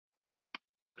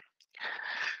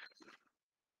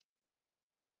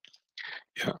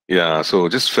Yeah, so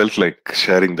just felt like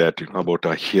sharing that, about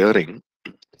our hearing,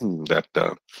 that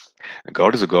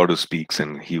God is a God who speaks,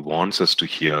 and He wants us to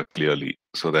hear clearly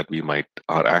so that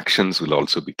our actions will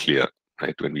also be clear,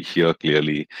 right? When we hear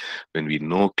clearly, when we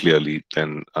know clearly,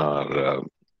 then our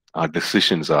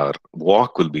decisions, our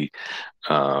walk will be,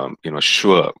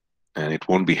 sure, and it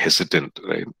won't be hesitant,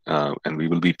 right? And we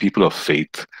will be people of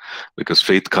faith, because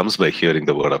faith comes by hearing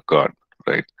the word of God,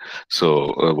 right?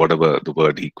 So whatever the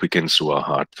word He quickens to our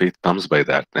heart, faith comes by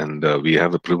that, and we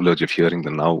have the privilege of hearing the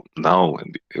now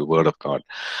and the word of God,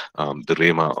 the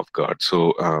rhema of God.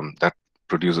 So that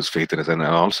produces faith in us, and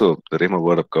also the rhema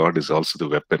word of God is also the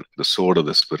weapon, the sword of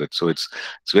the Spirit. So it's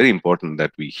very important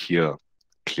that we hear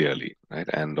clearly, right?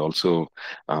 And also,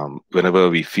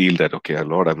 whenever we feel that, okay,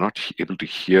 Lord, I'm not able to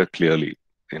hear clearly,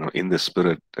 in the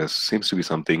Spirit, there seems to be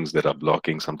some things that are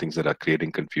blocking, some things that are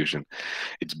creating confusion.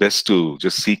 It's best to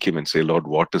just seek Him and say, Lord,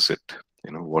 what is it?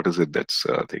 What is it that's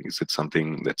thing? Is it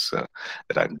something that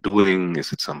I'm doing?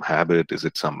 Is it some habit? Is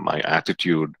it my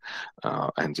attitude?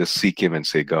 And just seek Him and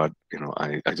say, God,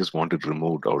 I just want it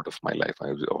removed out of my life.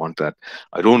 I want that.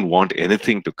 I don't want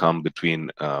anything to come between,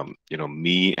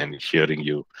 me and hearing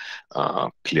You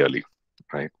clearly,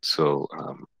 right? So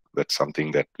that's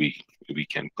something that we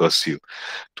can pursue,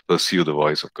 to pursue the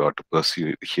voice of God, to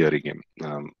pursue hearing Him.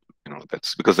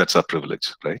 That's because that's our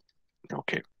privilege, right?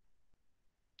 Okay.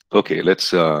 Okay,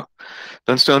 let's turn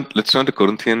to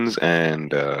Corinthians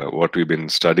and what we've been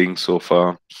studying so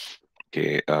far.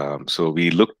 Okay, so we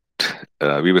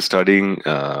were studying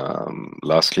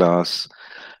last class.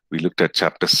 We looked at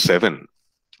chapter 7,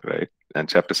 right? And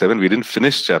chapter 7, we didn't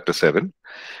finish chapter 7.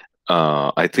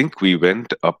 I think we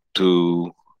went up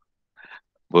to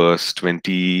verse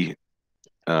 20,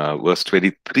 verse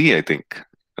 23, I think,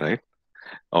 right?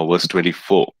 Or verse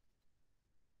 24.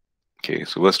 Okay,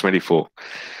 so verse 24.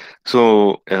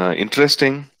 So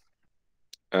interesting.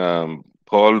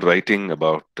 Paul writing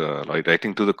to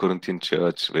the Corinthian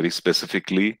church very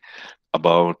specifically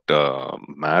about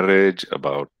marriage,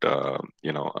 about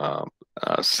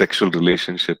sexual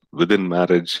relationship within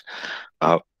marriage,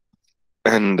 uh,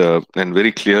 and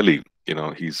very clearly,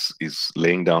 he's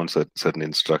laying down certain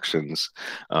instructions.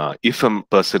 If a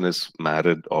person is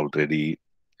married already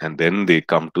and then they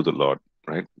come to the Lord,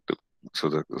 right? So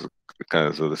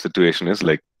the situation is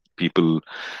like, people,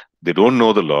 they don't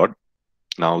know the Lord.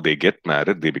 Now they get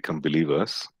married, they become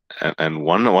believers, and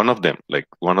one of them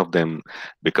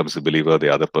becomes a believer,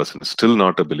 the other person is still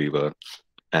not a believer,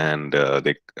 and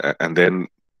then,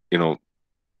 you know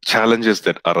challenges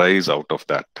that arise out of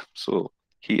that. So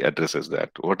he addresses that.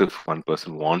 What if one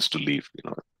person wants to leave?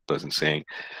 Person saying,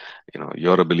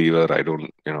 you're a believer, I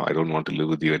don't want to live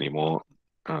with you anymore,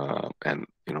 and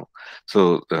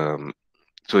so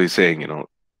he's saying,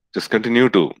 just continue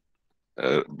to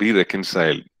be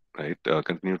reconciled, right?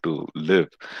 Continue to live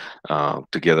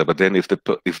together. But then if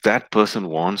that person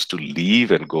wants to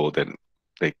leave and go, then,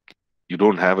 like, you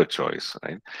don't have a choice,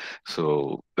 right?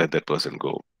 So let that person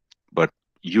go. But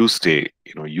you stay.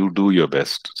 You do your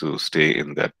best to stay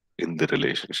in the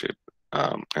relationship,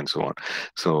 and so on.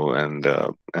 So and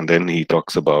then he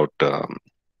talks about. Um,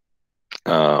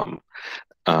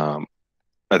 um,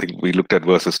 I think we looked at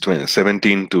verses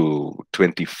 17 to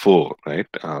 24, right?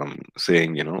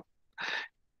 Saying,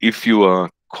 if you are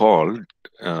called,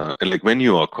 like when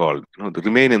you are called,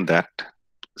 remain in that,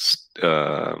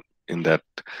 uh, in that,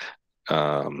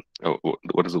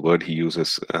 what is the word he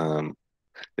uses?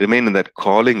 Remain in that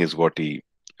calling is what he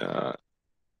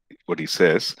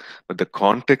says, but the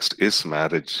context is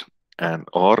marriage, and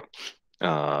or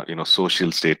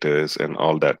social status and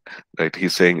all that, right?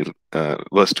 He's saying,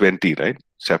 verse 20, right?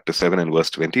 Chapter 7 and verse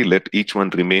 20, let each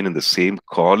one remain in the same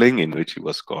calling in which he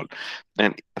was called.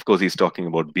 And of course, he's talking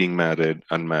about being married,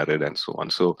 unmarried, and so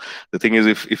on. So the thing is,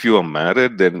 if you are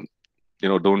married, then,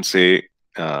 don't say,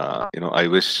 I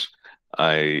wish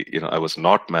I was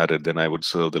not married, then I would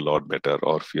serve the Lord better.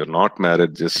 Or if you're not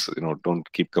married, just,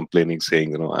 don't keep complaining,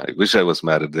 saying, I wish I was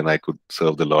married, then I could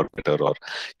serve the Lord better, or,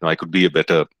 I could be a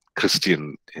better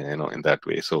Christian, in that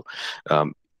way. So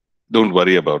don't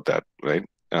worry about that, right?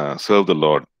 Serve the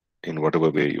Lord in whatever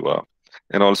way you are.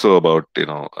 And also about,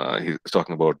 he's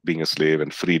talking about being a slave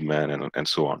and freed man, and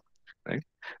so on, right?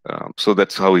 So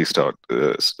that's how he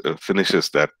finishes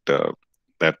that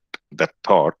that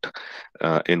thought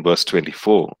in verse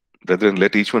 24. Brethren,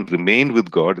 let each one remain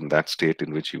with God in that state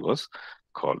in which he was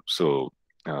called. So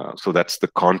that's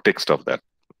the context of that,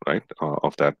 right?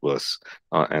 Of that verse,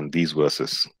 and these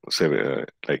verses,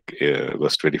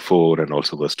 verse 24 and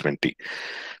also verse 20.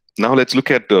 Now let's look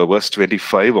at verse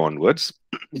 25 onwards.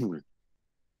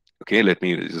 Okay, let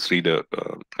me just read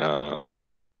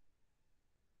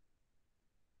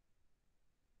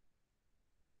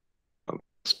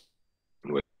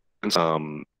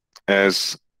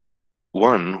as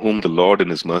one whom the Lord in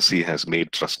his mercy has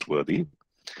made trustworthy,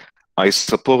 I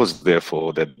suppose,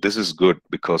 therefore, that this is good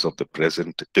because of the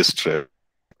present distress,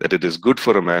 that it is good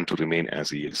for a man to remain as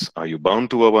he is. Are you bound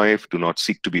to a wife? Do not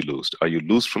seek to be loosed. Are you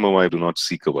loosed from a wife? Do not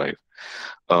seek a wife.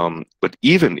 But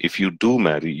even if you do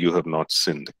marry, you have not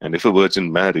sinned. And if a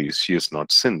virgin marries, she has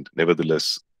not sinned.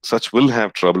 Nevertheless, such will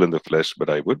have trouble in the flesh, but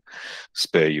I would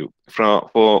spare you.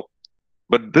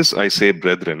 But this I say,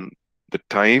 brethren, the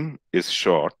time is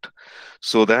short,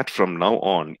 so that from now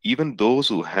on, even those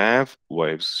who have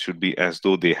wives should be as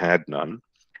though they had none,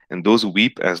 and those who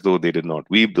weep as though they did not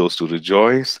weep, those who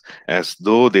rejoice as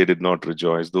though they did not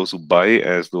rejoice, those who buy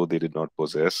as though they did not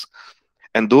possess,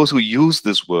 and those who use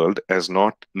this world as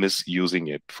not misusing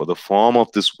it, for the form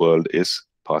of this world is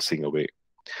passing away.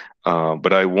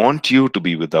 But I want you to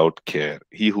be without care.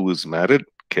 He who is married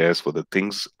cares for the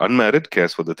things, unmarried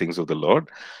cares for the things of the Lord,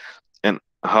 and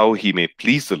how he may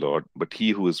please the Lord. But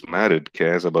he who is married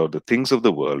cares about the things of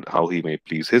the world, how he may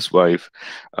please his wife,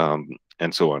 and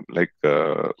so on.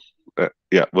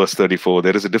 Yeah, verse 34,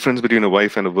 there is a difference between a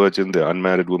wife and a virgin. The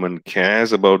unmarried woman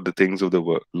cares about the things of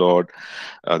the Lord,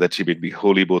 that she may be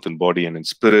holy both in body and in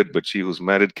spirit. But she who's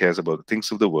married cares about the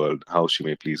things of the world, how she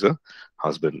may please her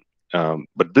husband.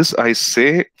 But this I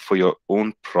say for your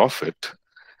own profit,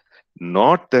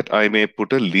 not that I may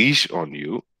put a leash on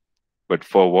you, but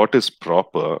for what is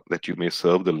proper, that you may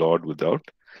serve the Lord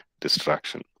without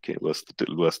distraction. Okay, verse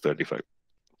 35.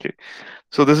 Okay,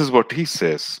 so this is what he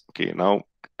says. Okay, now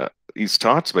he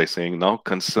starts by saying, now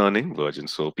concerning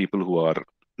virgins, so people who are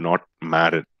not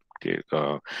married. Okay,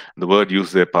 the word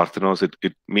used there, parthenos, it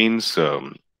means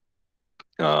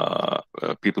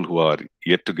people who are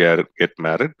yet to get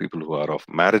married, people who are of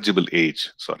marriageable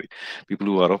age. Sorry, people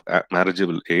who are of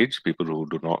marriageable age, people who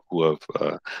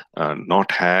have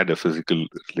not had a physical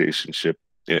relationship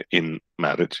in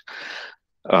marriage.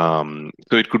 So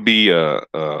it could be a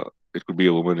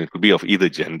woman, it could be of either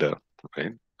gender,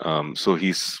 right? So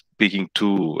he's speaking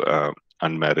to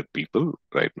unmarried people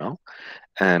right now,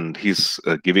 and he's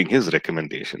giving his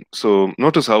recommendation. So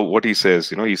notice what he says.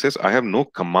 He says, I have no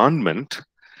commandment,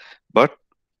 but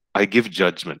I give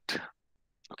judgment.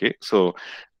 Okay, so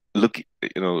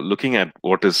looking at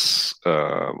what is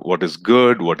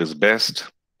good, what is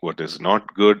best, what is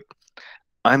not good,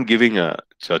 I'm giving a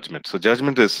judgment. So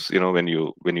judgment is, when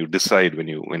you decide, when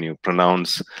you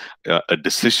pronounce a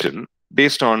decision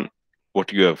based on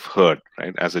what you have heard,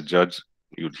 right? As a judge,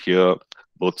 you'd hear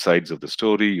both sides of the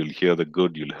story. You'll hear the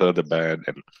good, you'll hear the bad,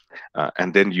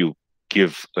 and then you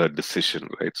give a decision,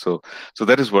 right? So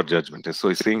that is what judgment is. So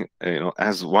he's saying,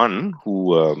 as one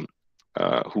whom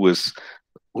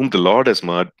the Lord has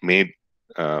made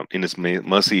in his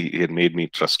mercy, he had made me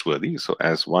trustworthy. So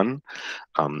as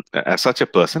such a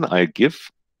person, I give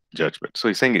judgment. So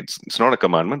he's saying it's not a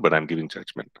commandment, but I'm giving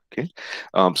judgment. Okay.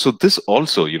 So this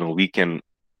also,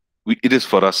 it is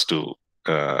for us to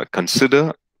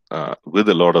consider with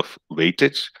a lot of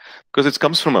weightage, because it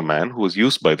comes from a man who was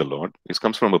used by the Lord. It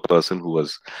comes from a person who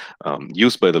was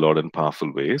used by the Lord in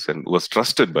powerful ways and was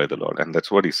trusted by the Lord. And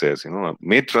that's what he says,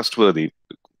 made trustworthy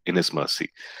in his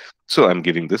mercy. So I'm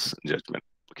giving this judgment.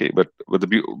 Okay, but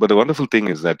the wonderful thing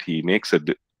is that he makes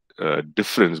a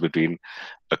difference between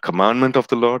a commandment of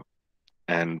the Lord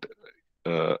and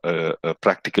a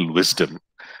practical wisdom,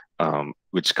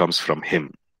 which comes from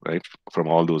him, right? From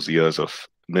all those years of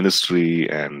ministry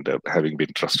and having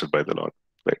been trusted by the Lord,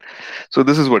 right? So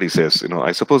this is what he says.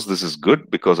 I suppose this is good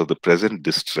because of the present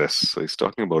distress. So he's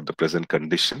talking about the present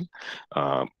condition,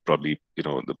 probably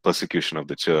the persecution of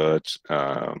the church,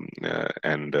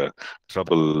 and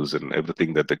troubles and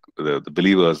everything that the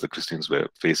believers, the Christians, were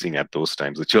facing at those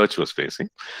times. The church was facing.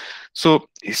 So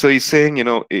he's saying,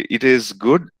 it is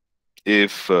good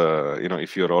if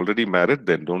if you're already married,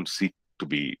 then don't seek to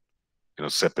be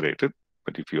separated.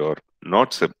 But if you are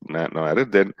not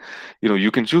married, then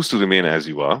you can choose to remain as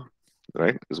you are,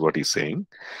 right? Is what he's saying,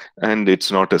 and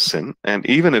it's not a sin. And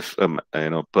even if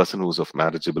a person who's of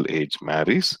marriageable age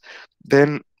marries,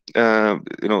 then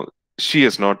she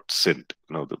has not sinned.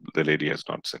 The lady has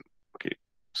not sinned. Okay,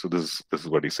 so this is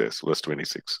what he says, verse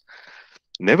 26.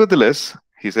 Nevertheless,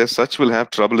 he says, such will have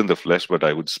trouble in the flesh, but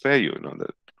I would spare you.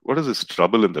 What is this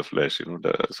trouble in the flesh?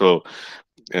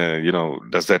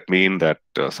 Does that mean that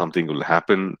something will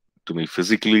happen to me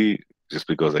physically just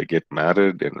because I get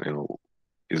married? And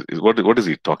what is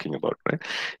he talking about, right?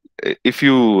 If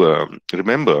you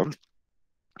remember,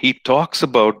 he talks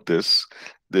about this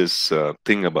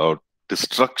thing about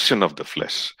destruction of the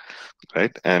flesh,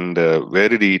 right? And where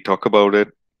did he talk about it?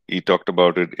 He talked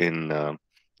about it in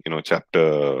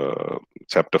chapter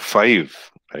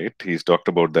 5, right? He's talked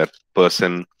about that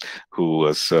person who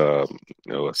was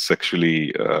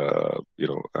sexually,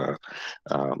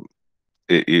 um,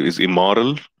 he is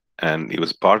immoral, and he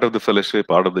was part of the fellowship,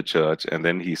 part of the church, and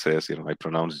then he says, I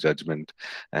pronounce judgment,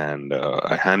 and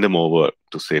I hand him over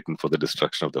to Satan for the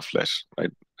destruction of the flesh,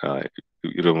 right?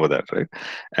 You remember that, right?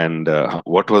 And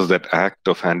what was that act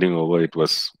of handing over? It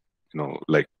was,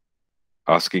 like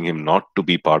asking him not to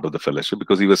be part of the fellowship,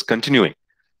 because he was continuing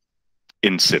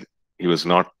in sin. He was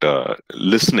not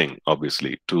listening,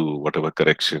 obviously, to whatever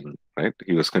correction, right?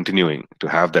 He was continuing to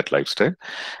have that lifestyle,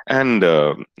 and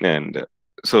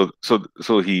so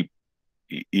he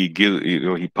gives,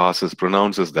 he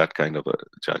pronounces that kind of a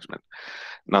judgment.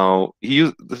 Now he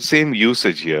used the same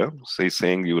usage here. So he's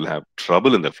saying you will have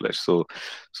trouble in the flesh. So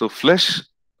flesh,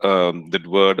 that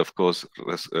word, of course,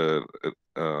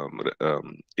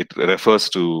 it refers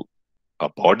to a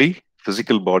body,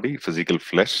 physical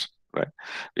flesh, right?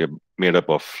 We are made up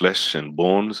of flesh and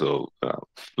bones, or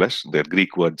flesh. The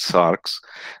Greek word sarx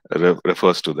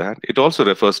refers to that. It also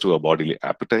refers to our bodily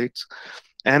appetites,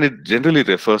 and it generally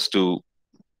refers to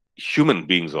human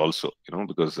beings also,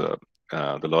 because the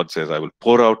Lord says, I will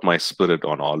pour out my spirit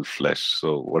on all flesh.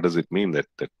 So what does it mean that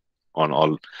on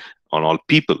all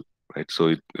people, right? So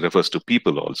it refers to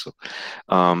people also.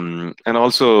 And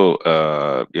also,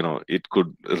 it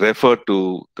could refer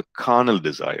to the carnal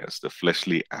desires, the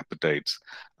fleshly appetites,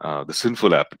 the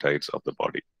sinful appetites of the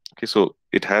body. Okay, so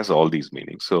it has all these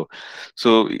meanings. So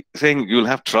saying you'll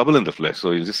have trouble in the flesh.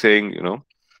 So he's just saying,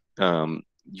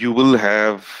 you will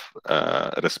have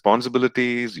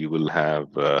responsibilities. You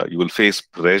will face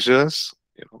pressures.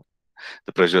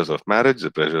 The pressures of marriage,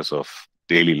 the pressures of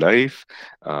daily life,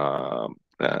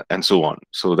 and so on.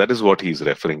 So that is what he's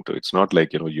referring to. It's not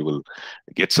like you will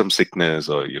get some sickness,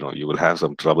 or you will have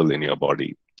some trouble in your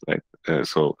body, right?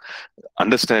 So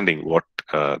understanding what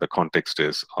the context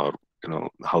is, or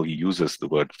how he uses the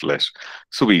word flesh.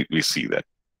 So we see that.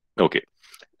 Okay.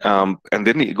 And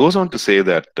then he goes on to say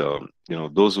that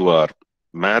those who are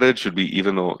married should be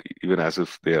even as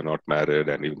if they are not married,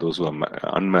 and even those who are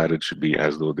unmarried should be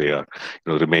as though they are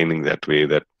remaining that way,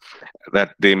 that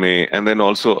they may. And then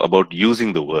also about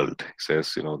using the world, he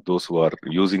says, those who are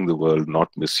using the world, not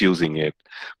misusing it,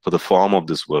 for the form of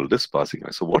this world is passing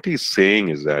away. So what he's saying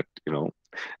is that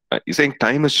he's saying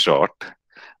time is short.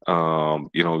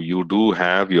 You do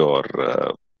have your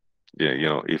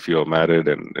if you're married,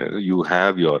 and you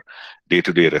have your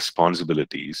day-to-day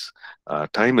responsibilities.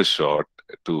 Time is short,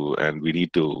 and we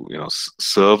need to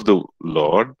serve the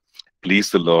Lord,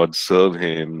 please the Lord, serve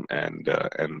him, and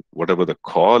whatever the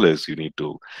call is, you need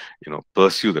to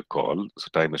pursue the call. So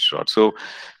time is short. So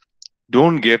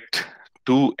don't get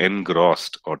too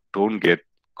engrossed, or don't get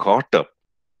caught up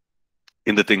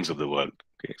in the things of the world.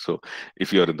 Okay, so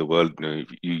if you're in the world,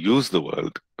 if you use the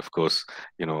world, of course,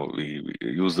 we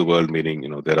use the world, meaning,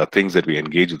 there are things that we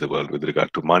engage with the world with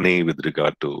regard to money, with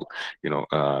regard to,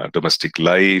 domestic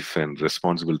life and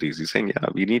responsibilities. He's saying, yeah,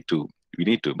 we need to,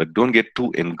 but don't get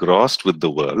too engrossed with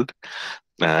the world.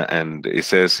 And he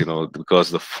says, because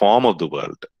the form of the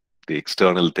world, the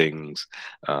external things,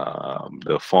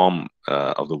 the form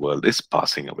of the world is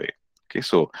passing away. Okay,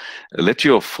 so let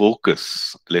your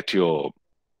focus, let your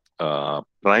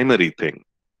primary thing,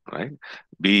 right,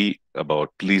 be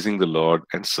about pleasing the Lord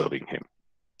and serving him.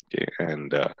 Okay,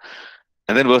 and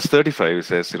then verse 35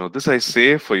 says, this I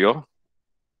say for your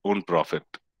own profit,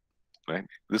 right?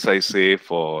 This I say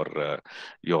for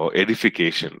your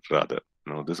edification, rather.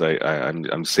 This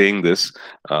I'm saying this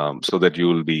so that you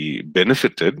will be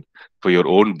benefited, for your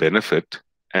own benefit,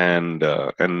 and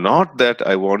not that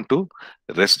I want to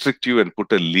restrict you and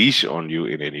put a leash on you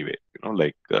in any way.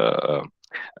 Like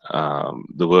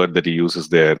the word that he uses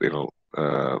there,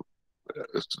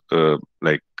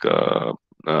 like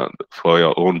for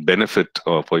your own benefit,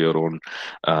 or for your own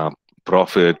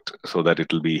profit, so that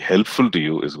it will be helpful to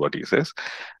you, is what he says.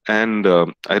 And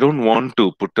I don't want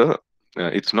to put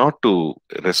it's not to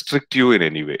restrict you in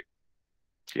any way.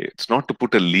 Okay? It's not to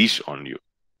put a leash on you.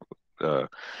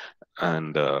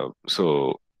 And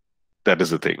so that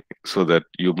is the thing, so that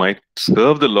you might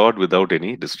serve the Lord without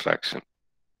any distraction.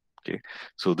 Okay,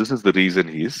 so this is the reason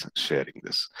he is sharing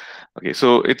this. Okay,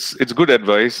 so it's good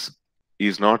advice.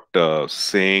 He's not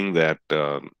saying that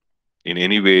in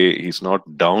any way. He's not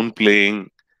downplaying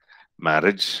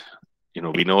marriage.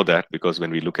 We know that, because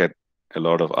when we look at a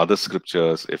lot of other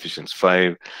scriptures, Ephesians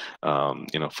 5, 1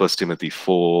 Timothy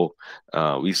 4,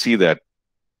 we see that,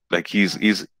 like, he's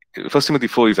 1 Timothy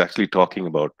 4 is actually talking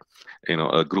about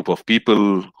a group of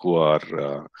people who are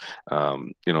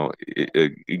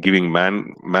giving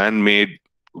man-made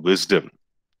wisdom,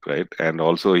 right? And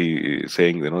also he is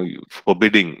saying,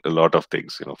 forbidding a lot of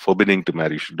things, forbidding to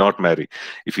marry. You should not marry.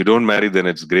 If you don't marry, then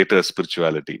it's greater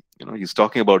spirituality. He's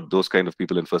talking about those kind of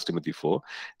people in First Timothy 4,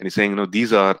 and he's saying,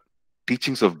 these are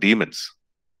teachings of demons,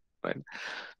 right?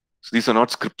 So these are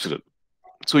not scriptural.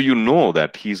 So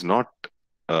that he's not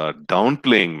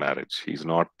downplaying marriage. He's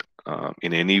not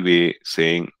in any way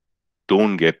saying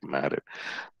don't get married,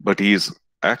 but he's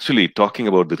actually talking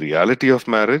about the reality of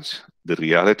marriage, the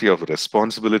reality of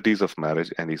responsibilities of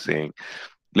marriage, and he's saying,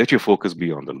 let your focus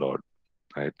be on the Lord,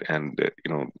 right? And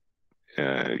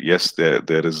yes,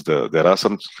 there are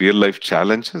some real life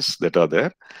challenges that are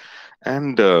there,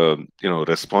 and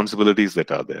responsibilities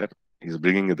that are there. He's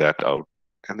bringing that out,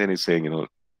 and then he's saying,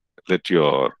 let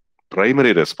your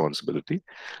primary responsibility,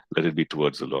 let it be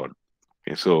towards the Lord.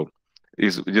 Okay, so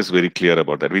he's just very clear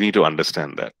about that. We need to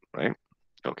understand that, right?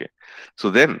 Okay,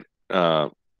 so then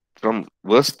from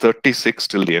verse 36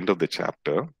 till the end of the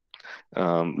chapter,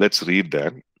 let's read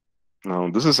that. Now,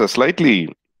 this is a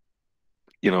slightly,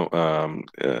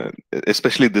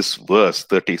 especially this verse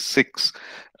 36,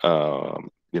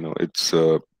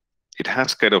 it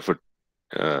has kind of a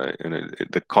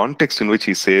the context in which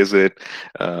he says it,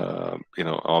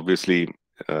 obviously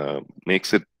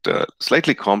makes it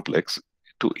slightly complex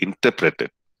to interpret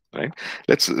it, right?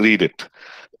 Let's read it.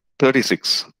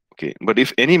 36. Okay. But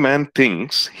if any man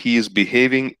thinks he is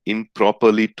behaving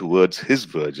improperly towards his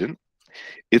virgin,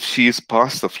 if she is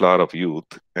past the flower of youth,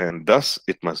 and thus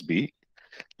it must be,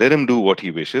 let him do what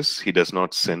he wishes. He does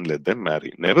not sin, let them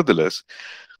marry. Nevertheless,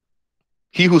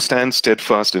 he who stands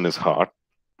steadfast in his heart,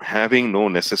 having no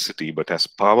necessity but has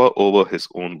power over his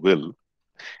own will,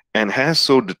 and has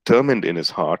so determined in his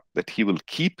heart that he will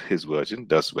keep his virgin,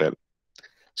 does well.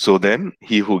 So then,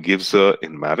 he who gives her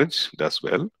in marriage does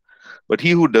well, but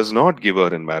he who does not give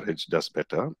her in marriage does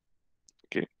better.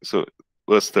 Okay, so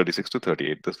verse 36 to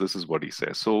 38, this is what he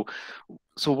says. So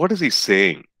what is he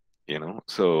saying?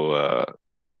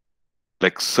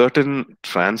 Like certain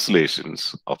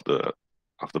translations of the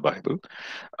Bible,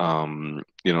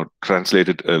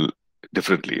 translated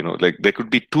differently. Like there could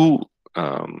be two,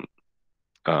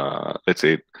 let's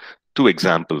say, two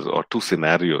examples or two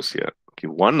scenarios here. Okay,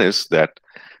 one is that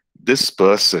this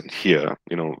person here,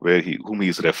 whom he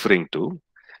is referring to,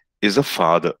 is a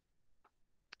father.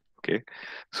 Okay,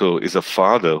 so is a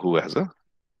father who has a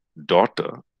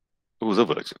daughter who's a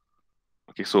virgin.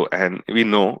 Okay, so and we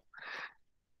know,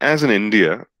 as in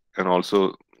India, and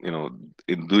also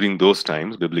during those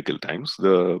times, biblical times,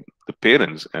 the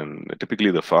parents and typically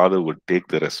the father would take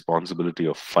the responsibility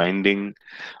of finding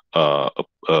a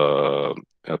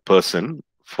person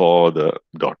for the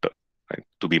daughter, right,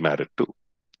 to be married to.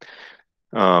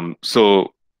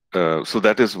 So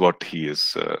that is what he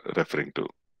is referring to.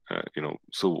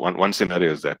 So one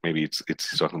scenario is that maybe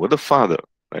it's talking about the father,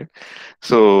 right?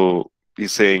 So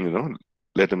he's saying,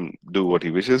 let him do what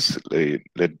he wishes.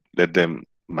 Let them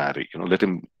marry. Let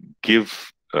him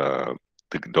give the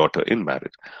daughter in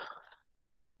marriage.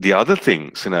 The other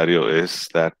scenario is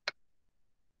that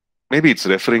maybe it's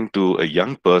referring to a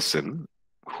young person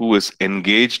who is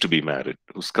engaged to be married,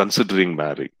 who's considering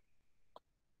marrying.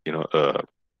 A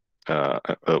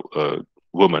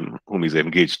woman whom he's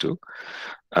engaged to,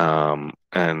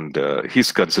 and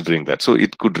he's considering that. So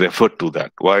it could refer to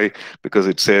that. Why? Because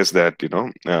it says that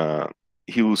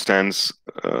he who stands,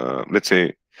 let's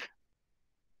say,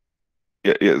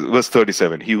 verse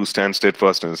 37, he who stands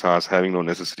steadfast in his heart, having no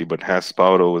necessity, but has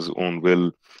power over his own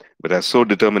will, but has so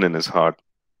determined in his heart,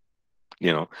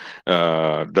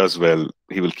 does well,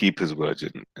 he will keep his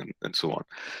virgin, and so on.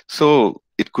 So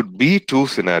it could be two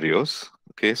scenarios.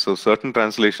 Okay, so certain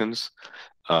translations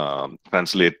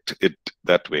translate it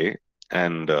that way,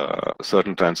 and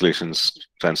certain translations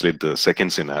translate the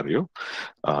second scenario.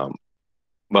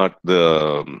 But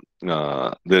the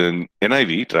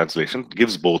NIV translation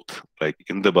gives both. Like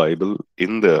in the Bible,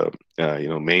 in the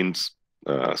main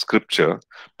scripture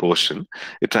portion,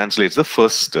 it translates the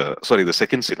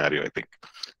second scenario, I think,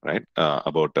 right?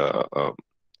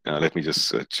 Let me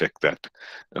just check that.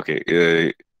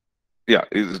 Okay. Yeah,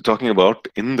 it's talking about,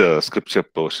 in the scripture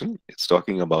portion, it's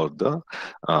talking about the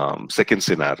second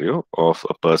scenario of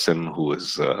a person who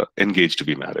is engaged to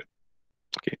be married.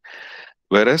 Okay.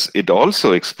 Whereas it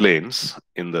also explains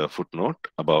in the footnote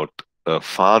about a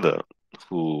father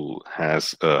who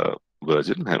has a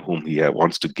virgin and whom he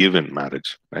wants to give in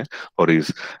marriage, right? Or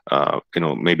he's,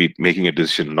 maybe making a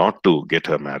decision not to get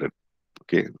her married.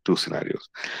 Okay, two scenarios.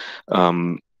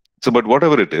 But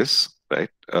whatever it is, right?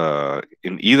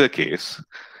 In either case,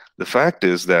 the fact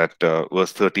is that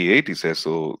verse 38, he says,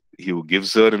 so he who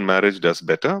gives her in marriage does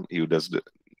better. He who does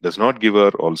not give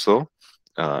her also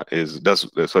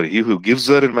he who gives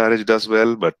her in marriage does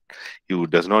well, but he who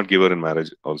does not give her in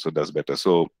marriage also does better.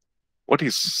 So what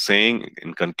he's saying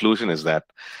in conclusion is that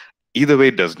either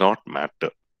way does not matter.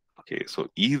 Okay, so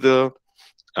either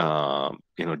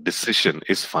decision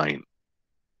is fine,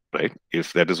 right?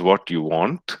 If that is what you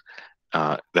want,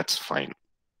 that's fine,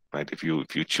 right? If you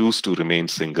choose to remain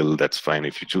single, that's fine.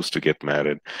 If you choose to get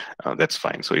married, that's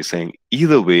fine. So he's saying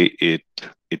either way,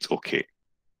 it's okay,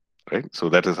 right? So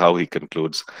that is how he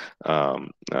concludes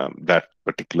that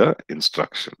particular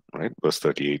instruction, right? Verse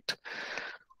 38.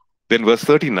 Then verse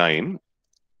 39,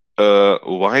 a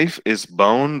wife is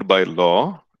bound by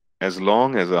law as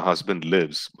long as her husband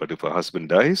lives, but if her husband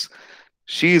dies,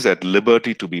 she is at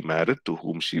liberty to be married to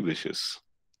whom she wishes,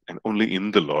 and only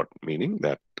in the Lord, meaning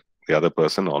that the other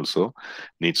person also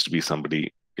needs to be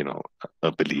somebody,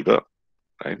 a believer,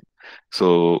 right?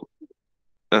 So,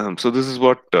 so this is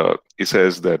what he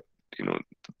says, that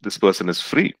this person is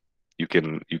free. You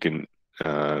can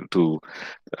to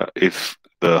if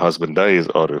the husband dies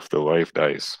or if the wife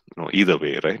dies, either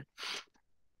way, right?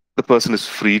 The person is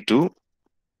free to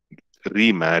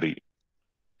remarry,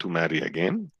 to marry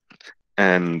again,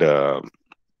 and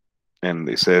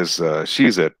it says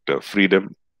she's at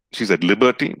freedom, she's at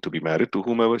liberty to be married to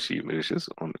whomever she wishes,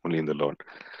 only in the Lord.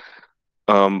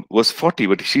 Verse 40,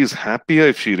 but she is happier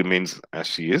if she remains as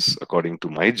she is, according to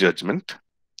my judgment,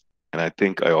 and I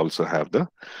think I also have the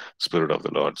Spirit of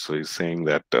the Lord. So he's saying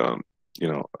that,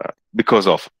 because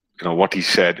of what he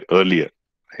shared earlier,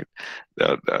 right?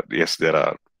 Yes, there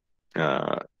are,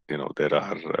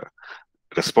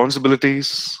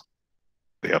 responsibilities,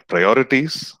 there are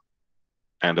priorities,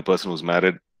 and a person who's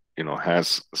married,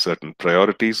 has certain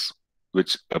priorities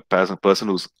which a person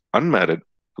who's unmarried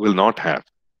will not have.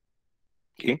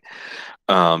 Okay,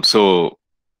 so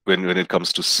when it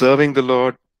comes to serving the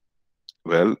Lord,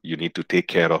 well, you need to take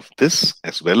care of this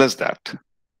as well as that,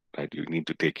 right? You need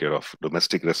to take care of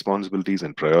domestic responsibilities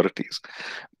and priorities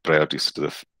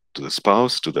to the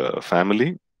spouse, to the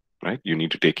family, right? You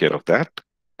need to take care of that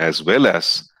as well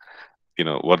as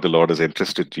what the Lord has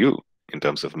entrusted you in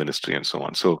terms of ministry and so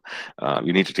on. So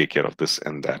you need to take care of this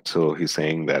and that. So he's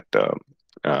saying that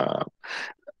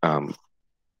um,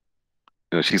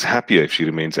 she's happier if she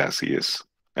remains as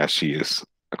she is,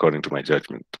 according to my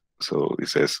judgment. So he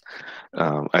says,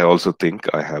 I also think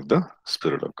I have the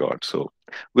Spirit of God. So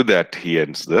with that, he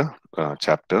ends the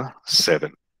chapter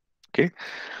 7. Okay.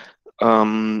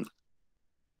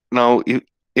 Now,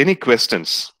 any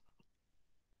questions?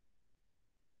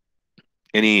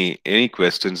 Any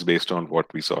questions based on what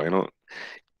we saw?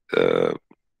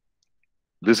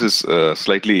 This is a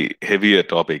slightly heavier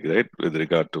topic, right? With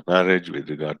regard to marriage, with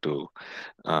regard to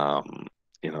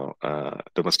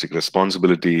domestic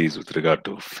responsibilities, with regard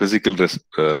to physical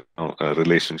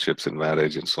relationships in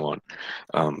marriage and so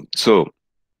on. So,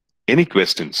 any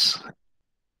questions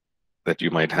that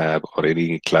you might have, or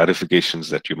any clarifications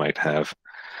that you might have,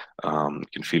 you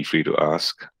can feel free to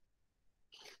ask,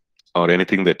 or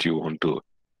anything that you want to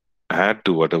add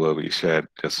to whatever we shared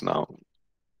just now.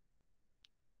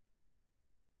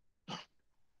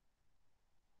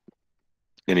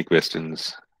 Any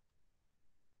questions?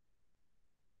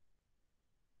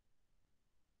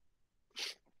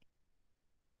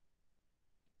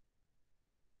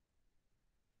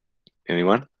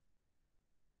 Anyone?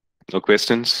 No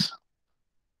questions?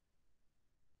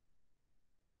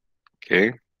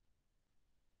 Okay.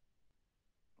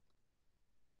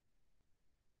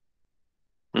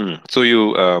 So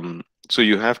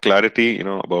you have clarity,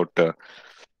 about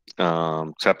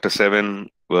chapter 7,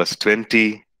 verse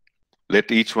 20. Let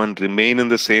each one remain in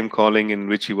the same calling in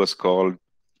which he was called.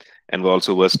 And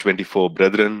also verse 24,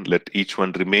 brethren, let each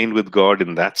one remain with God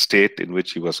in that state in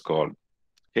which he was called.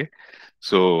 Okay.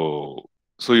 So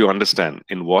you understand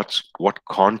in what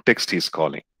context he's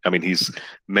calling. I mean, he's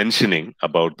mentioning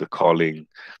about the calling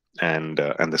and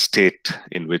the state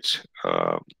in which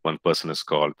one person is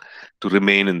called to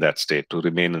remain in that state, to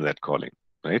remain in that calling,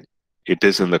 right? It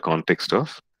is in the context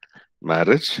of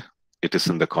marriage. It is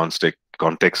in the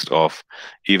context of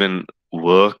even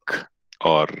work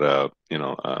or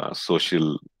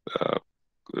social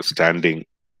standing,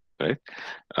 right?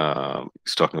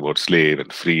 He's talking about slave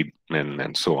and freedmen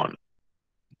and so on,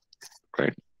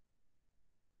 right?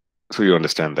 So you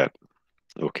understand that,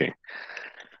 okay?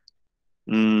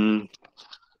 And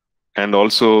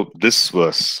also this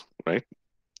verse, right?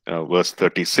 Verse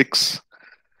 36,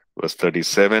 verse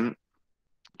 37.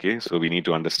 Okay, so we need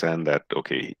to understand that,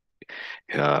 okay,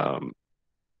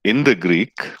 in the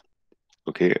Greek,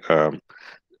 okay,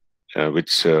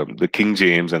 which the King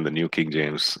James and the New King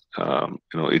James,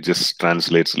 it just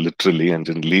translates literally and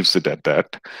then leaves it at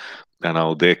that. And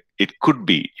now it could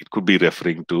be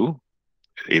referring to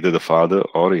either the father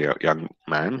or a young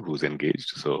man who's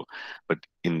engaged. So, but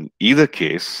in either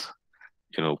case,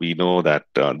 we know that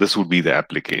this would be the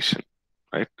application,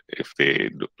 right? If they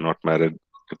do not married,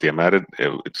 if they are married,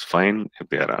 it's fine. If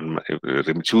they are if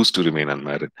they choose to remain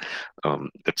unmarried,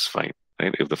 that's fine,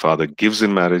 right? If the father gives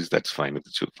in marriage, that's fine. If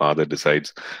the father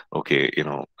decides, okay,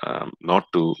 not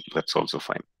to, that's also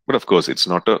fine. But of course, it's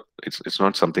not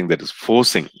something that is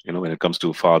forcing. When it comes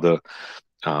to father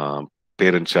uh,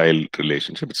 parent-child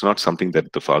relationship, it's not something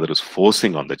that the father is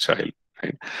forcing on the child,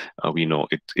 right? We know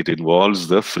it involves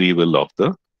the free will of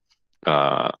the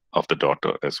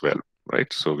daughter as well,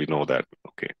 right? So we know that.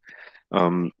 Okay.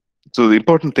 Um, so the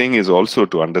important thing is also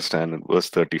to understand in verse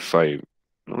 35,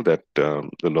 that the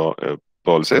law,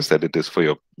 Paul says that it is for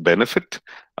your benefit.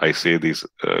 I say these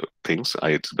things.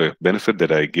 It's the benefit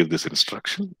that I give this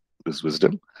instruction, this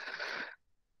wisdom,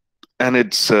 and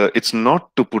it's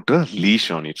not to put a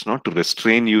leash on you. It's not to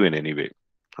restrain you in any way.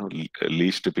 A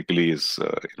leash typically is,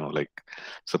 like,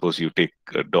 suppose you take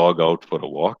a dog out for a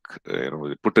walk,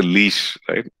 put a leash,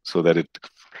 right, so that it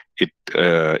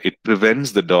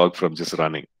prevents the dog from just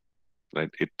running,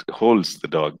 right? It holds the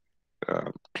dog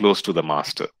close to the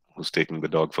master who's taking the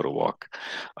dog for a walk,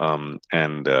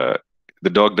 and the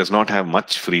dog does not have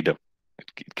much freedom.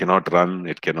 It cannot run.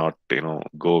 It cannot,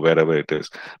 go wherever it is.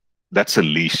 That's a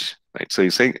leash, right? So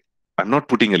he's saying, I'm not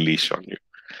putting a leash on you.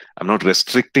 I'm not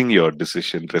restricting your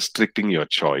decision, restricting your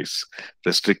choice,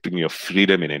 restricting your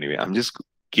freedom in any way. I'm just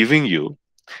giving you,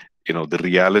 the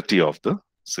reality of the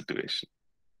situation,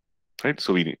 right?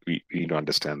 So we need to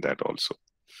understand that also.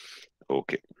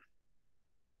 Okay,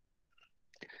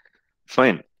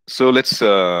 fine. So if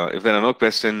there are no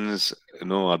questions,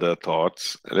 no other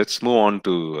thoughts, let's move on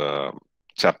to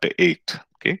chapter 8.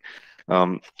 Okay.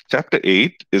 Um, Chapter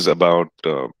 8 is about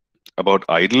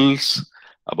idols,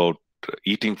 about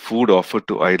eating food offered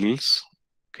to idols.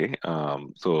 Okay.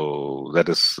 So that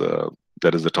is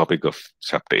the topic of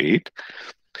chapter 8,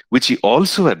 which he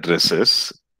also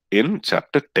addresses in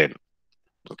chapter 10.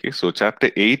 Okay, so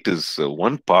chapter 8 is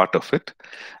one part of it.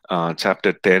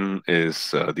 Chapter 10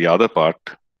 is the other part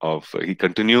of. He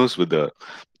continues with the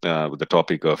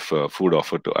topic of food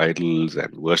offered to idols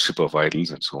and worship of idols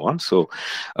and so on. So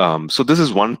this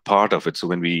is one part of it. So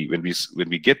when we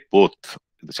get both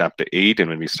the chapter 8 and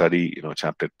when we study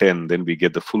chapter 10, then we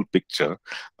get the full picture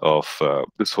of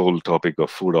this whole topic of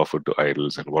food offered to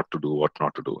idols and what to do, what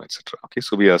not to do, etc. Okay,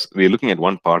 so we are looking at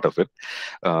one part of it.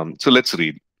 So let's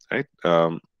read, right?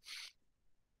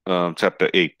 Chapter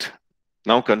 8.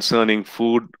 Now concerning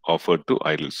food offered to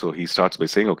idols. So he starts by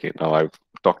saying, okay, now I've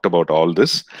talked about all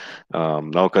this.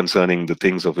 Now concerning the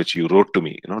things of which you wrote to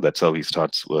me, that's how he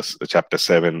starts chapter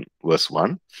 7, verse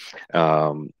 1.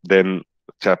 Then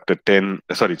chapter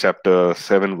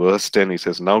 7, verse 10, he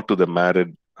says, now to the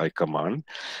married I command.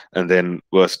 And then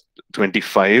verse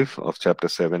 25 of chapter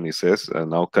 7, he says,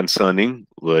 now concerning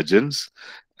virgins,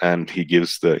 and he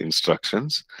gives the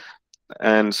instructions.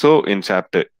 And so in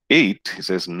chapter 8, he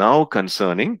says, now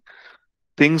concerning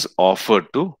things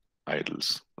offered to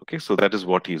idols. Okay, so that is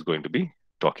what he's going to be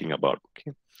talking about.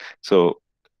 Okay, so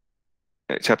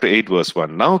chapter 8, verse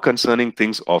 1. Now concerning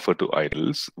things offered to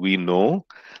idols, we know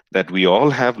that we all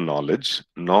have knowledge.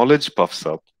 Knowledge puffs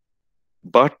up,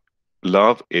 but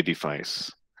love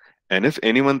edifies. And if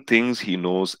anyone thinks he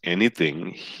knows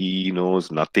anything, he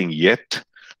knows nothing yet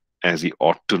as he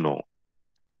ought to know.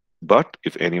 But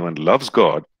if anyone loves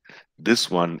God,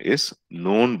 this one is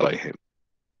known by him.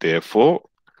 Therefore,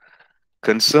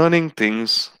 concerning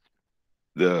the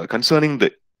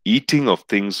eating of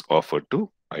things offered to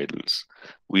idols,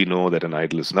 we know that an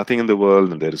idol is nothing in the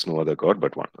world and there is no other God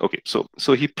but one. Okay, so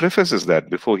he prefaces that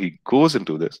before he goes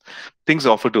into this. Things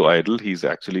offered to idol, he's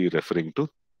actually referring to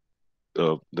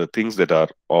the things that are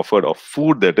offered, of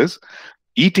food, that is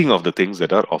eating of the things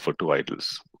that are offered to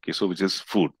idols. Okay, so which is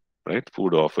food, right?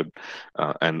 Food offered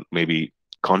and maybe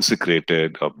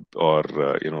consecrated or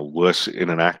worship, in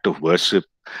an act of worship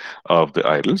of the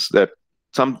idols, that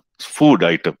some food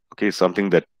item, okay,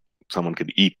 something that someone can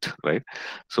eat, right?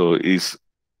 So he's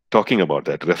talking about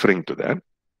that, referring to that,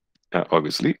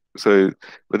 obviously. So,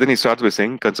 but then he starts by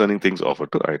saying concerning things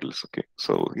offered to idols. Okay,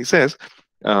 so he says,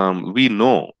 we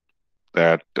know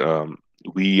that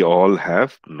we all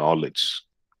have knowledge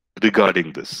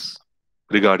regarding this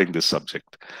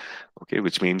subject. Okay,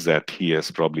 which means that he has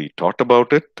probably taught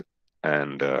about it,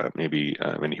 and maybe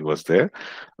when he was there,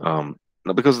 now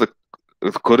because the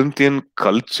Corinthian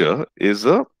culture is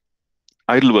a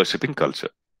idol worshipping culture,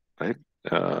 right?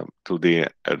 So they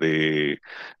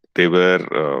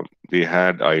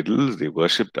had idols, they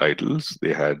worshipped idols,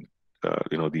 they had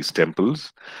these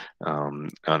temples,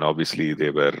 and obviously they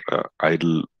were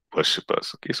idol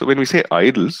worshippers. Okay, so when we say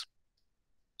idols,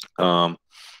 um,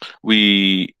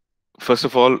 we first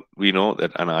of all we know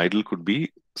that an idol could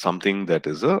be something that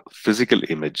is a physical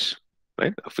image,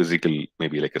 right? A physical,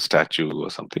 maybe like a statue or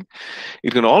something.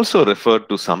 It can also refer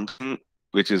to something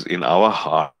which is in our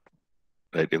heart,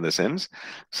 right? In the sense,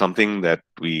 something that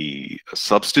we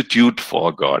substitute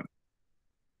for God.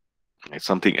 It's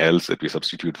something else that we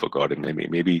substitute for God, and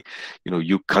maybe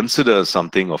you consider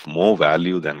something of more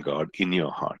value than God in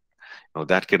your heart.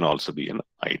 That can also be an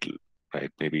idol,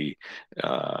 right? Maybe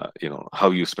how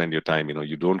you spend your time.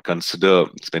 You don't consider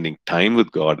spending time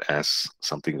with God as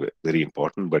something very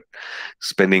important, but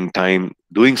spending time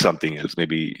doing something else,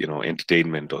 maybe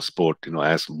entertainment or sport,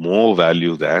 as more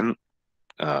value than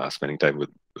spending time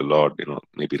with the Lord.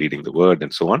 Maybe reading the Word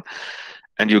and so on,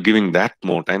 and you're giving that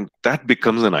more time. That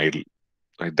becomes an idol,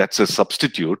 right? That's a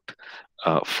substitute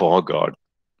for God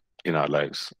in our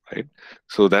lives, right?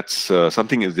 So that's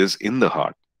something is this in the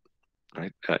heart,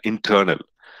 right? Internal.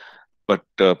 But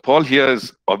Paul here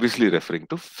is obviously referring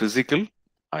to physical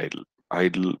idol,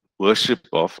 idol worship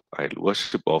of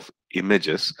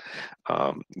images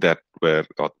that were,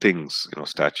 or things,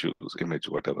 statues, image,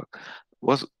 whatever,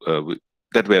 was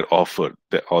that were offered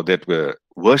or that were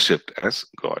worshipped as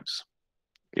gods.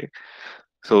 Okay,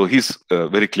 so he's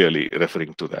very clearly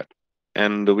referring to that,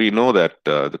 and we know that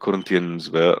the Corinthians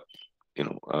were,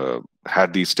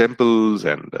 had these temples,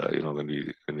 and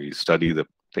when we study the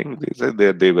thing, they said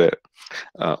that they were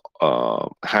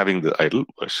having the idol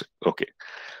worship. Okay,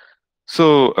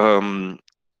 so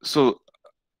so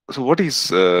what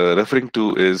he's referring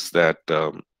to is that,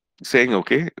 saying,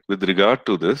 okay, with regard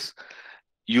to this,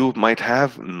 you might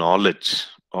have knowledge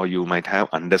or you might have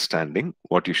understanding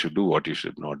what you should do, what you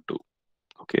should not do.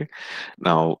 Okay,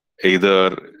 now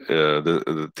either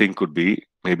the thing could be,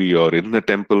 maybe you're in the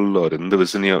temple or in the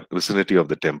vicinity of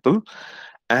the temple,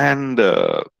 and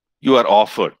you are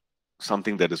offered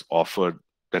something that is offered,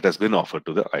 that has been offered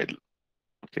to the idol.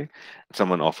 Okay,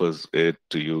 someone offers it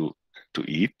to you to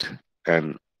eat,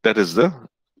 and that is the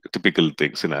typical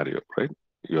thing scenario, right?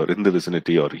 You're in the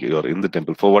vicinity or you're in the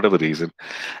temple for whatever reason,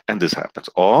 and this happens.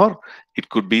 Or it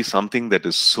could be something that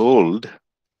is sold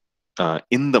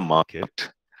in the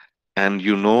market, and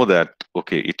you know that,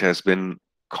 okay, it has been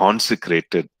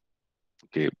consecrated,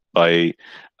 okay, by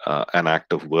an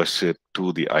act of worship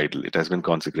to the idol. It has been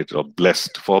consecrated or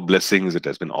blessed for blessings. It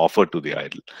has been offered to the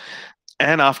idol,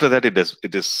 and after that it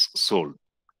is sold,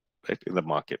 right, in the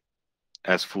market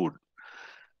as food.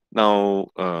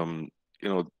 Now,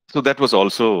 so that was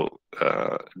also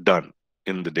done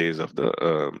in the days of the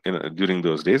during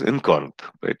those days in Corinth,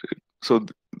 right? So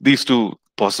these two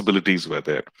possibilities were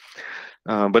there,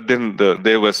 but then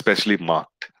they were specially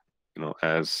marked,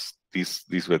 as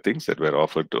these were things that were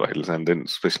offered to idols, and then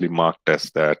specially marked as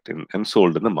that and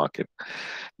sold in the market.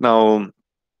 Now,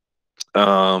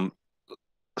 um,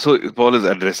 so Paul is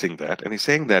addressing that, and he's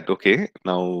saying that, okay,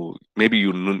 now maybe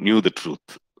you knew the truth.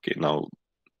 Okay, now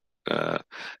uh,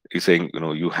 he's saying,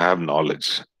 you have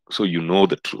knowledge, so you know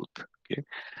the truth. Okay,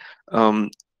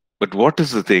 but what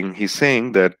is the thing? He's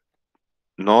saying that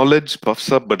knowledge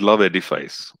puffs up, but love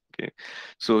edifies. Okay,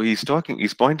 so he's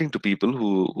pointing to people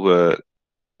who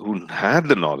had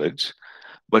the knowledge,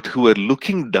 but who were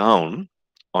looking down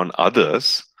on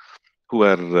others, who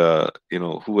were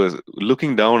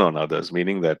looking down on others,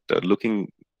 meaning that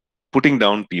putting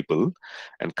down people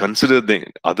and consider the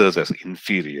others as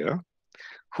inferior,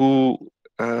 who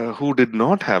did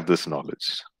not have this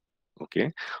knowledge,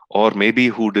 okay, or maybe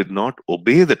who did not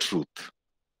obey the truth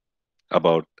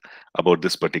about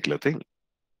this particular thing.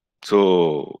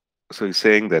 So he's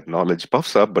saying that knowledge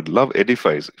puffs up, but love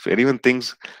edifies. If anyone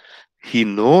thinks he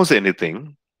knows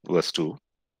anything, verse 2,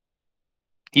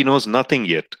 he knows nothing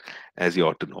yet as he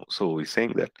ought to know. So he's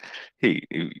saying that, hey,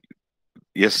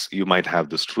 yes, you might have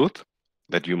this truth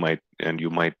that you might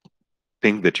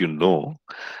think that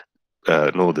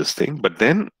know this thing, but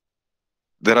then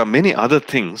there are many other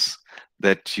things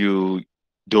that you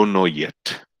don't know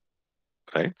yet,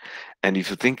 right? And if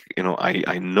you think,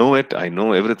 I know it, I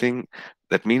know everything,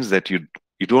 that means that you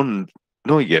don't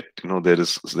know yet.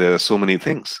 There are so many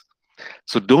things.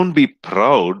 So don't be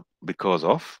proud because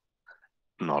of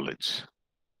knowledge.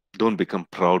 Don't become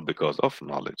proud because of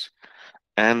knowledge,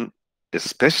 and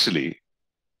especially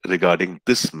regarding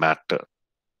this matter.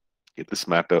 This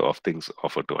matter of things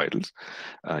offered to idols.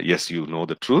 Yes, you know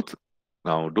the truth.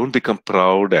 Now, don't become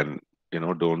proud, and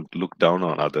don't look down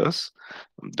on others.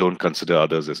 Don't consider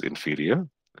others as inferior.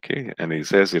 Okay, and he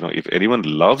says, if anyone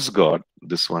loves God,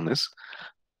 this one is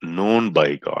known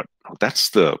by God. Now, that's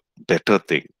the better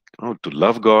thing. to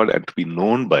love God and to be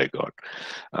known by God.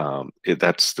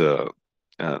 That's the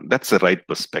right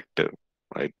perspective,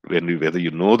 right? Whether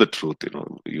you know the truth,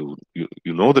 you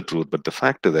know the truth, but the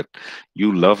fact is that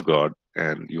you love God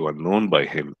and you are known by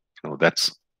Him.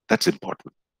 That's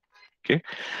important. Okay,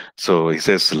 so he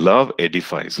says, love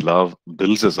edifies, love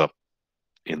builds us up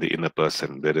in the inner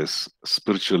person. There is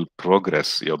spiritual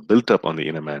progress. You're built up on the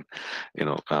inner man, you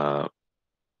know, uh,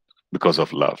 because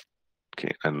of love.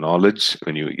 Okay, and knowledge,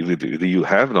 when either you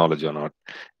have knowledge or not,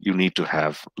 you need to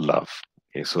have love.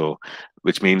 Okay, so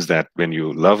which means that when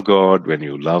you love God, when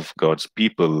you love God's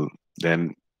people,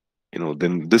 then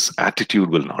then this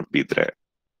attitude will not be there,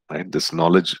 right? This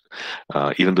knowledge,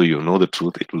 even though you know the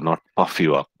truth, it will not puff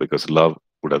you up, because love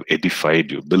would have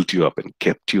edified you, built you up, and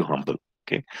kept you humble.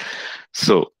 Okay,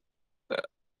 so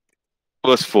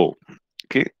verse 4.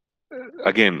 Okay,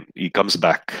 again he comes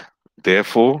back.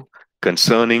 Therefore,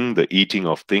 concerning the eating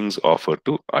of things offered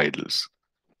to idols,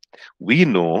 we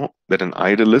know that an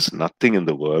idol is nothing in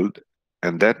the world,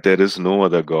 and that there is no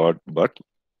other God but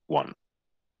one.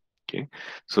 Okay,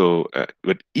 so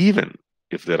but even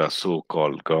if there are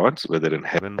so-called gods, whether in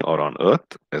heaven or on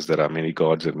earth, as there are many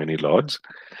gods and many lords,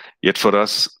 yet for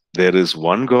us there is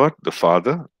one God, the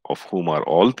Father, of whom are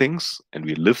all things, and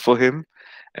we live for Him,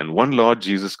 and one Lord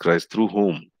Jesus Christ, through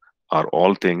whom are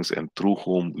all things, and through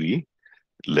whom we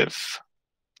live.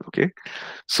 Okay,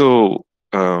 so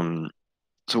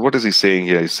so what is he saying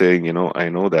here? He's saying, I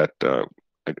know that,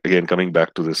 again, coming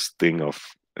back to this thing of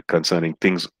concerning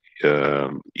things,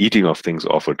 eating of things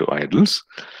offered to idols,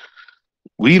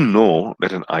 we know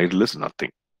that an idol is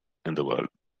nothing in the world.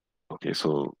 Okay,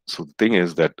 so the thing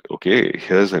is that, okay,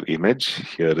 here's an image,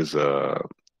 here is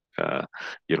here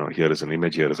is an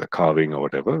image, here is a carving or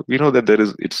whatever. We know that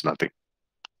it's nothing.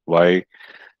 Why?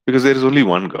 Because there is only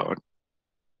one God,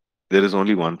 there is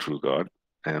only one true God,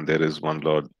 and there is one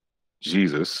Lord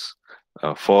Jesus,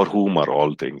 for whom are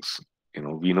all things.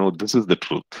 We know this is the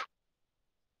truth.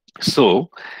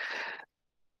 So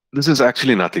this is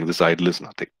actually nothing. This idol is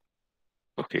nothing.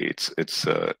 Okay, it's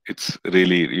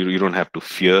really, you don't have to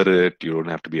fear it. You don't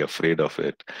have to be afraid of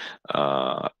it,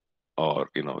 or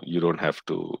you don't have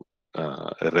to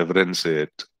reverence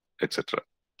it, etc.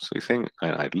 So he's saying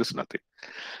an idol is nothing.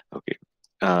 Okay,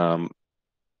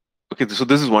 okay. So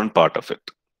this is one part of it,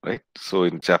 right? So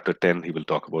in chapter 10, he will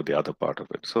talk about the other part of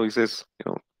it. So he says,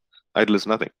 idol is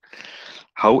nothing.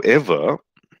 However,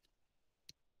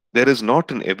 there is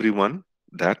not in everyone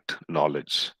that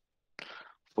knowledge.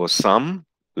 For some,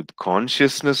 with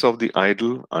consciousness of the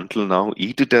idol until now,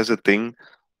 eat it as a thing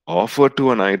offered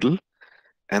to an idol,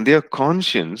 and their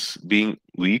conscience, being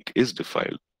weak, is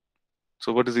defiled.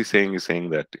 So what is he saying? He's saying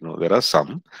that there are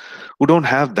some who don't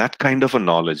have that kind of a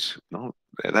knowledge,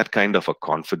 that kind of a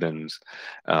confidence,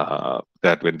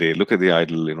 that when they look at the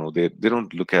idol, they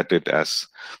don't look at it as,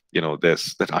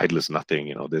 there's that idol is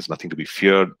nothing, there's nothing to be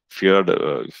fear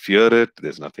it,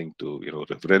 there's nothing to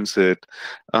reverence it,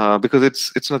 because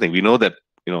it's nothing. We know that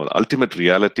the ultimate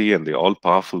reality and the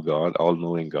all-powerful God,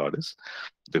 all-knowing God is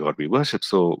the God we worship.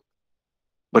 So,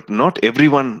 but not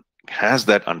everyone has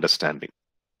that understanding.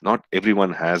 Not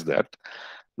everyone has that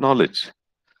knowledge.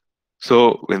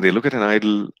 So when they look at an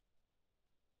idol,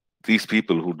 these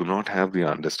people who do not have the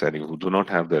understanding, who do not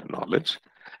have that knowledge,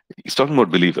 he's talking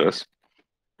about believers,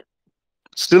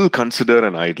 still consider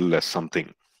an idol as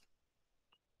something.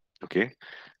 Okay?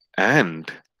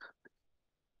 And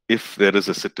if there is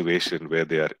a situation where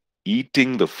they are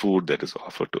eating the food that is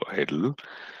offered to idol,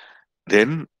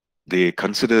 then they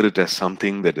consider it as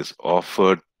something that is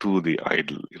offered to the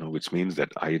idol, which means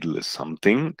that idol is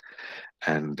something,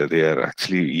 and they are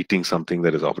actually eating something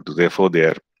that is offered to. Therefore,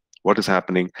 what is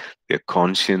happening? Their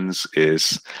conscience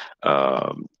is,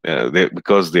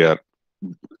 because they are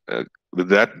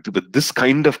with this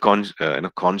kind of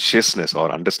consciousness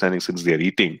or understanding, since they are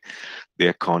eating,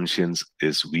 their conscience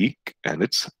is weak and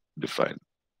it's defiled.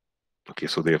 Okay,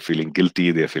 so they are feeling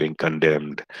guilty, they are feeling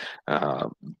condemned.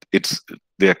 It's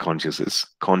their conscience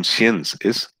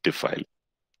is defiled.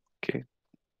 Okay,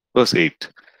 verse 8.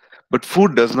 But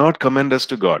food does not commend us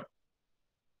to God,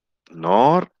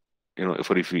 nor,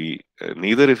 for if we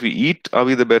neither if we eat are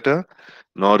we the better,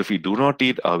 nor if we do not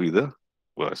eat are we the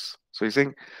worse. So he's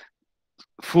saying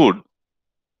food,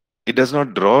 it does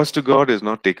not draw us to God, it does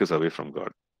not take us away from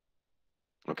God.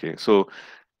 Okay, so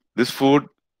this food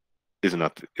is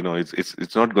not,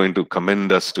 it's not going to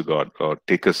commend us to God or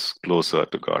take us closer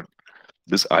to God.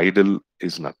 This idol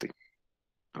is nothing.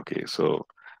 Okay, so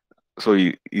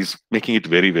he's making it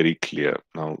very, very clear.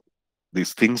 Now,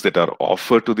 these things that are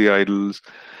offered to the idols,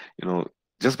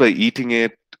 just by eating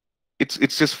it,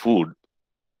 it's just food.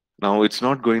 Now, it's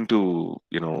not going to,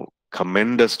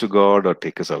 commend us to God or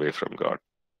take us away from God.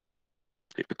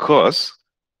 Okay, because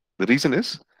the reason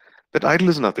is that idol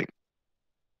is nothing,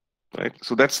 right?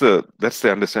 So that's the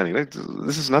understanding, right?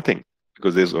 This is nothing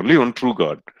because there's only one true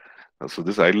God. So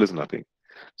this idol is nothing.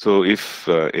 So if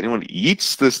anyone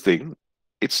eats this thing,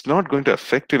 it's not going to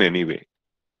affect in any way,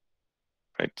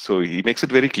 right? So he makes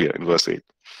it very clear in verse 8.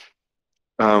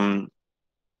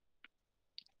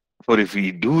 For if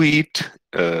we do eat,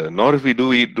 nor if we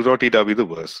do eat, do not eat, are we the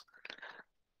worse.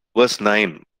 Verse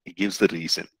 9, he gives the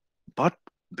reason. But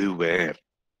beware,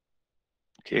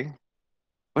 okay?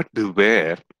 But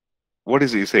beware. What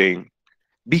is he saying?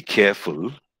 Be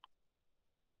careful.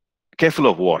 Careful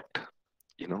of what?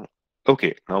 You know,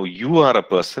 okay, now you are a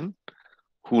person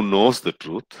who knows the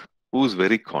truth, who is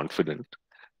very confident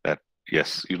that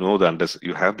yes, you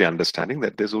have the understanding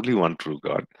that there's only one true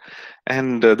God,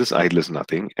 and this idol is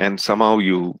nothing, and somehow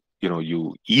you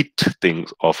eat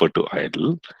things offered to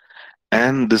idol,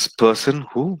 and this person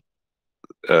who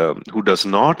does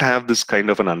not have this kind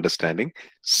of an understanding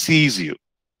sees you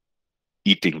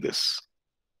eating this,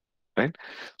 right?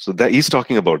 So that he's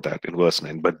talking about that in verse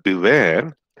 9. But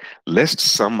beware lest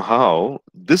somehow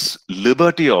this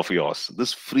liberty of yours,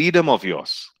 this freedom of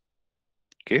yours,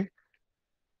 okay,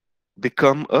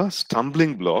 become a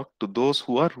stumbling block to those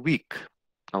who are weak.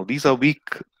 Now, these are weak,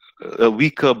 a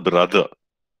weaker brother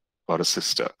or a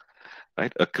sister,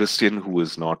 right? A Christian who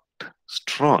is not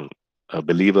strong, a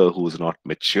believer who is not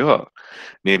mature,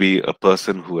 maybe a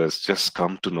person who has just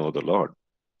come to know the Lord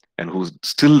and who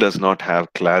still does not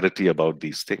have clarity about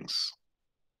these things,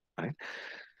 right?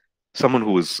 Someone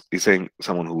who is, he's saying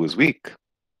someone who is weak.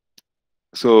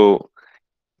 So,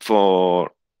 for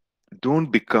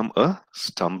don't become a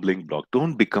stumbling block,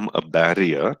 don't become a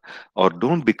barrier, or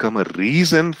don't become a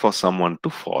reason for someone to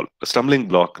fall. A stumbling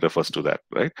block refers to that,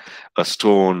 right? A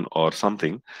stone or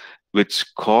something which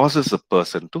causes a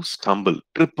person to stumble,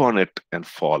 trip on it and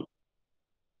fall.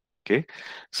 Okay,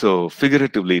 so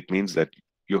figuratively it means that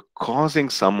you're causing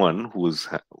someone who's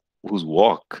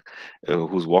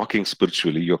walking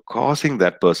spiritually, you're causing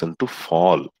that person to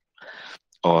fall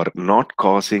or not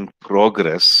causing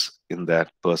progress in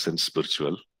that person's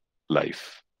spiritual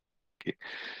life. Okay.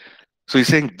 So he's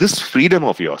saying this freedom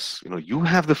of yours, you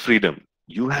have the freedom,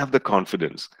 you have the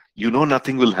confidence,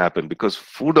 nothing will happen because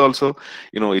food also,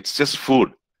 it's just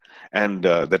food. And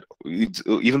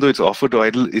even though it's offered to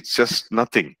idol, it's just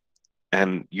nothing.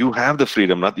 And you have the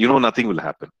freedom, nothing will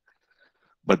happen.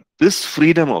 But this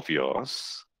freedom of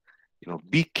yours,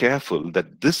 be careful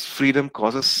that this freedom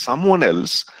causes someone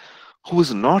else who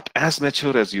is not as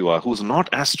mature as you are, who's not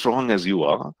as strong as you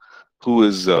are,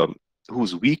 who's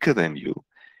weaker than you.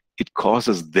 It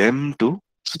causes them to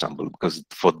stumble because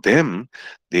for them,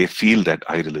 they feel that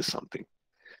idol is something.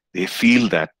 They feel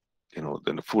that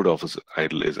the food office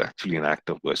idol is actually an act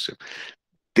of worship.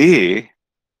 They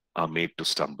are made to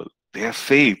stumble. Their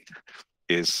faith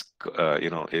is,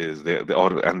 is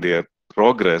and their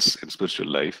progress in spiritual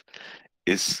life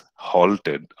is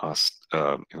halted or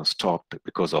stopped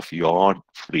because of your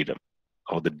freedom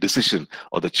or the decision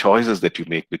or the choices that you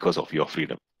make because of your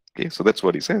freedom. Okay, so that's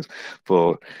what he says.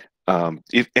 For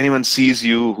if anyone sees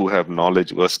you who have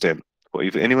knowledge, verse 10, or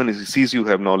if anyone sees you who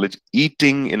have knowledge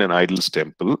eating in an idol's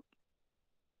temple,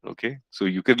 okay, so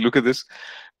you could look at this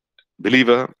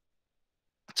believer,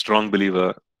 strong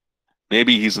believer,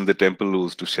 maybe he's in the temple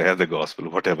who's to share the gospel,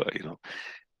 whatever,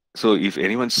 So if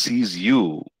anyone sees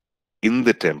you in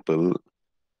the temple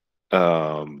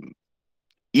um,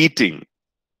 eating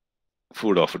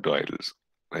food offered to idols,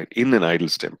 right, in an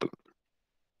idol's temple,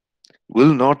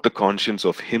 will not the conscience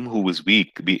of him who is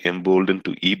weak be emboldened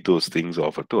to eat those things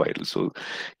offered to idols? So,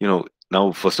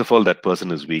 now, first of all, that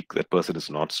person is weak, that person is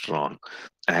not strong.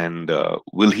 And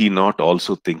will he not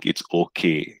also think it's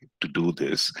okay to do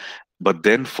this? But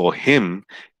then for him,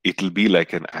 it'll be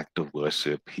like an act of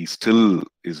worship. He still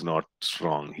is not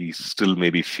strong. He still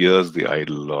maybe fears the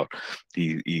idol, or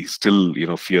he still,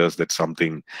 fears that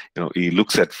something, he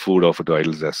looks at food offered to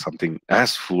idols as something,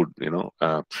 as food,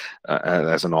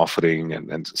 as an offering,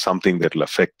 and something that will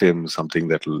affect him, something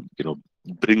that will,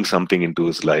 bring something into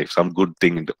his life, some good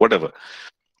thing, into whatever,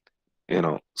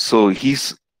 So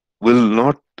he's will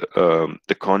not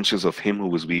the conscience of him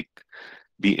who is weak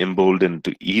be emboldened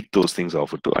to eat those things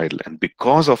offered to idol. And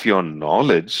because of your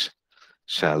knowledge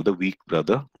shall the weak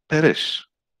brother perish.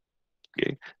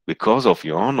 Okay, because of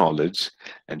your knowledge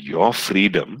and your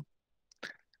freedom,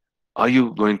 are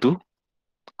you going to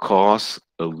cause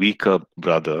a weaker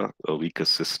brother, a weaker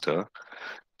sister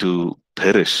to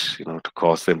perish, to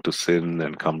cause them to sin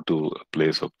and come to a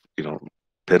place of,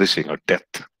 perishing or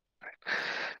death,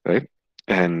 right?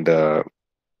 And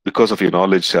because of your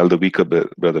knowledge shall the weaker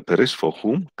brother perish, for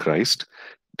whom Christ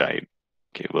died.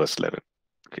 Okay, verse 11.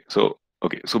 Okay,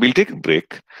 so we'll take a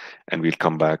break and we'll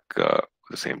come back with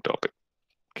the same topic.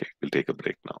 Okay, we'll take a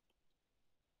break now.